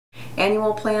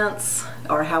Annual plants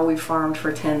are how we farmed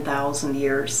for 10,000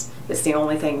 years. It's the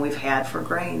only thing we've had for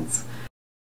grains.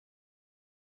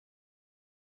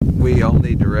 We all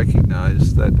need to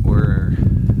recognize that we're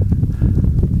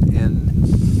in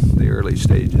the early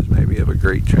stages maybe of a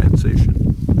great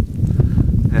transition.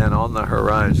 And on the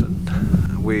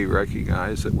horizon, we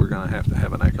recognize that we're going to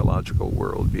have an ecological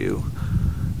worldview,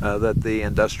 that the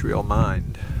industrial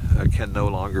mind can no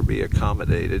longer be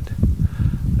accommodated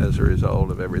as a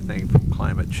result of everything from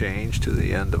climate change to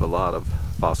the end of a lot of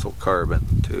fossil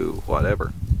carbon to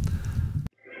whatever.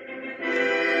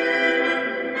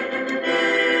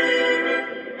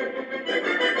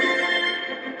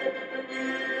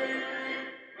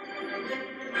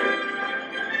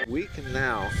 We can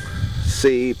now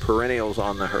see perennials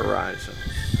on the horizon.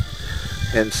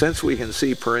 And since we can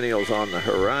see perennials on the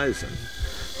horizon,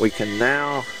 we can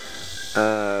now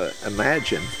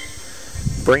imagine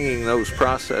bringing those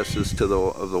processes to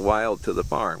the wild to the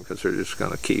farm, because they're just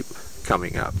going to keep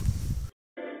coming up.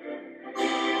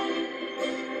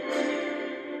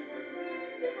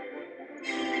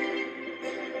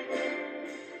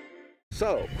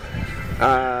 So,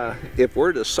 if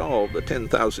we're to solve the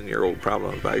 10,000-year-old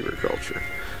problem of agriculture,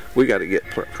 we got to get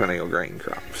perennial grain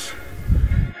crops.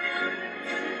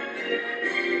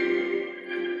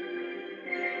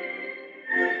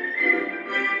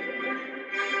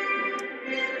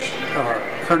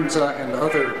 Kernza and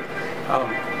other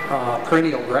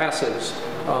perennial grasses,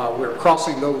 we're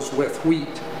crossing those with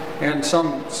wheat and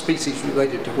some species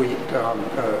related to wheat,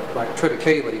 like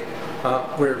triticale.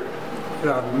 We're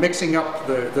mixing up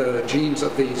the genes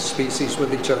of these species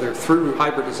with each other through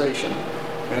hybridization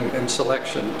and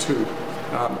selection to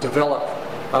develop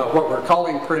what we're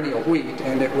calling perennial wheat,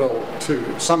 and it will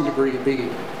to some degree be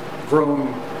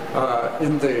grown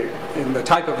in the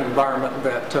type of environment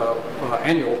that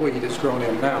annual wheat is grown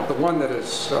in now. The one that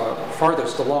is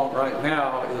farthest along right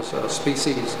now is a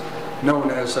species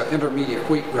known as intermediate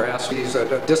wheatgrass. He's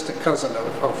a distant cousin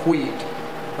of wheat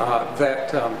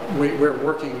that we're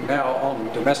working now on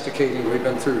domesticating. We've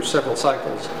been through several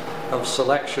cycles of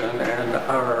selection, and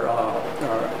our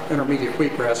intermediate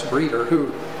wheatgrass breeder,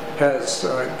 who has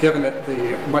given it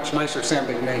the much nicer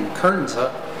sounding name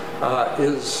Kernza,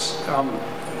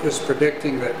 is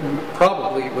predicting that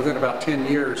probably within about 10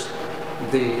 years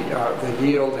the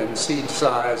yield and seed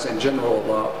size and general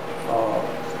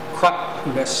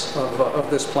cropness of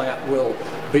this plant will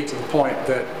be to the point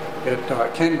that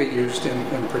it can be used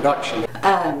in production.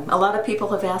 A lot of people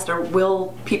have asked,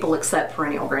 will people accept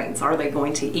perennial grains? Are they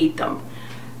going to eat them?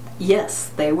 Yes,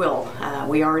 they will.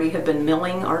 We already have been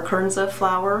milling our Kernza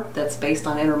flour that's based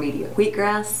on intermediate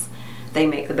wheatgrass. They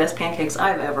make the best pancakes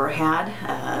I've ever had,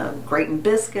 great in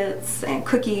biscuits and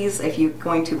cookies. If you're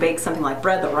going to bake something like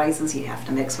bread that rises, you have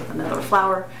to mix with another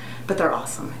flour, but they're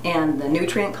awesome. And the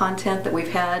nutrient content that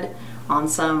we've had on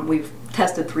some, we've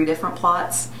tested 3 different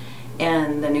plots,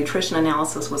 and the nutrition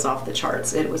analysis was off the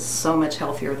charts. It was so much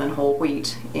healthier than whole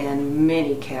wheat in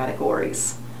many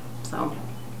categories. So,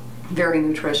 very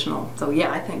nutritional. So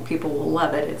yeah, I think people will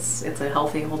love it. It's a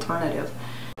healthy alternative.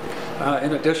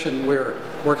 In addition, we're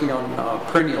working on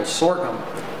perennial sorghum.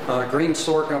 Green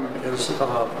sorghum is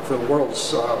the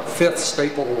world's 5th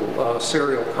staple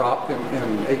cereal crop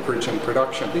in acreage and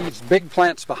production. These big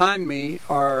plants behind me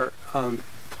are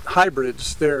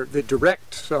hybrids. They're the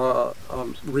direct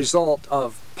result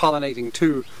of pollinating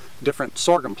 2 different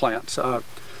sorghum plants.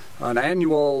 An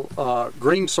annual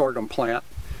green sorghum plant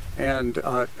and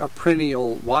a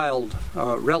perennial wild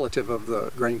relative of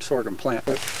the green sorghum plant.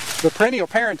 The perennial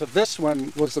parent of this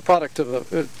one was the product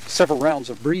of several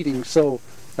rounds of breeding, so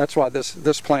that's why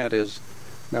this plant is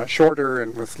shorter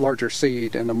and with larger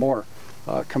seed and a more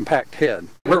compact head.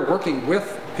 We're working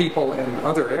with people in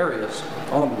other areas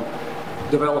on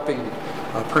developing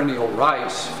perennial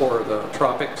rice for the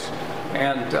tropics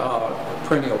and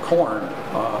perennial corn,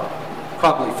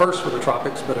 probably first for the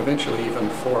tropics, but eventually even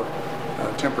for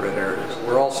temperate areas.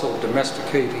 We're also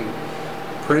domesticating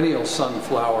perennial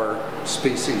sunflower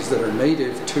species that are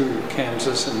native to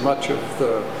Kansas and much of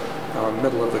the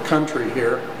middle of the country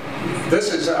here.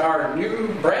 This is our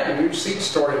brand new seed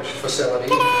storage facility.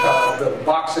 The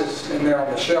boxes in there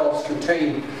on the shelves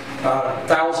contain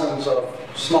thousands of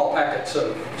small packets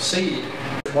of seed,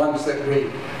 ones that we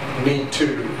need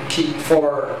to keep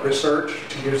for research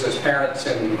to use as parents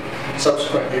in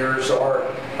subsequent years,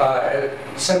 or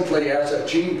simply as a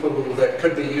gene pool that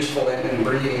could be useful in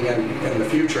breeding in the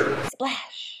future.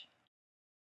 Splash!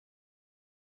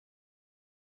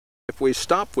 If we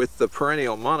stop with the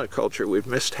perennial monoculture, we've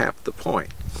missed half the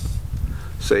point.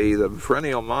 See, the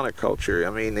perennial monoculture, I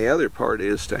mean, the other part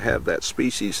is to have that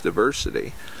species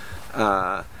diversity.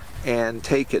 and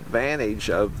take advantage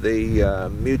of the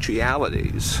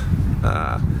mutualities.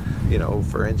 You know,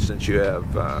 for instance, you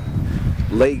have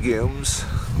legumes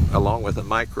along with a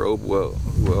microbe will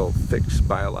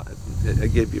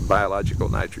give you biological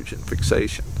nitrogen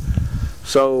fixation.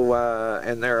 So,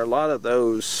 and there are a lot of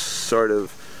those sort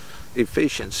of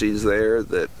efficiencies there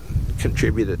that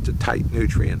contributed to tight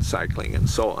nutrient cycling and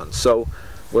so on. So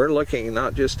we're looking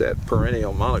not just at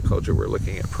perennial monoculture, we're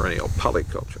looking at perennial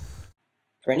polyculture.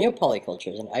 Perennial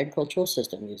polyculture is an agricultural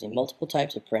system using multiple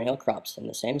types of perennial crops in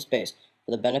the same space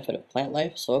for the benefit of plant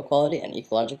life, soil quality, and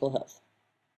ecological health.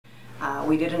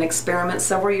 We did an experiment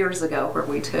several years ago where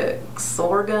we took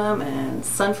sorghum and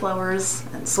sunflowers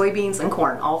and soybeans and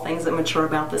corn, all things that mature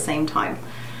about the same time.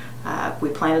 We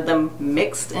planted them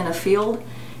mixed in a field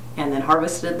and then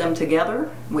harvested them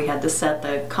together. We had to set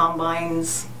the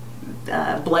combine's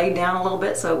blade down a little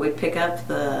bit so it would pick up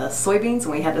the soybeans,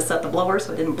 and we had to set the blower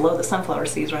so it didn't blow the sunflower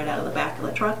seeds right out of the back of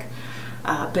the truck.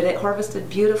 But it harvested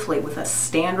beautifully with a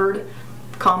standard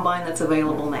combine that's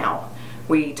available now.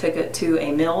 We took it to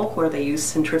a mill where they use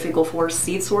centrifugal force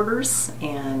seed sorters,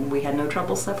 and we had no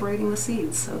trouble separating the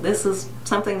seeds. So this is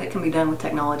something that can be done with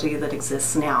technology that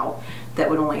exists now that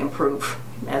would only improve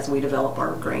as we develop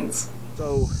our grains.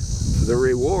 So the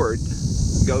reward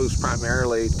goes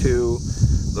primarily to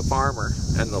the farmer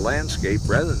and the landscape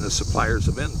rather than the suppliers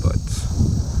of inputs.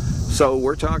 So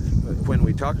when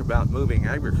we talk about moving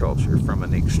agriculture from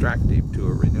an extractive to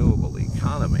a renewable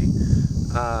economy,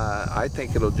 I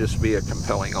think it'll just be a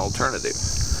compelling alternative.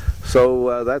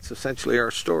 So that's essentially our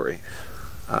story.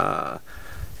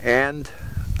 And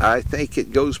I think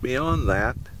it goes beyond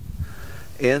that,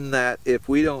 in that if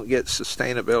we don't get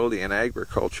sustainability in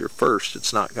agriculture first,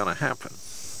 it's not going to happen.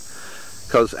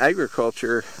 Because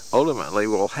agriculture ultimately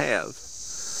will have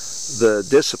the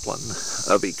discipline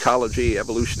of ecology,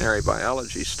 evolutionary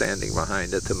biology standing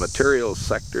behind it. The materials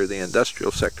sector, the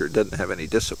industrial sector, doesn't have any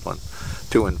discipline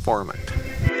to inform it.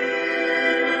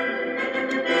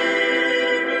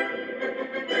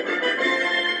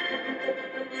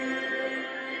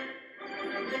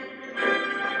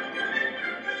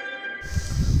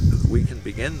 We can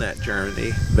begin that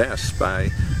journey best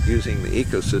by using the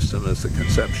ecosystem as the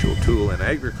conceptual tool in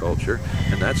agriculture,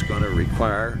 and that's going to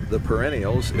require the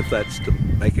perennials if that's to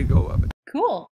make a go of it. Cool.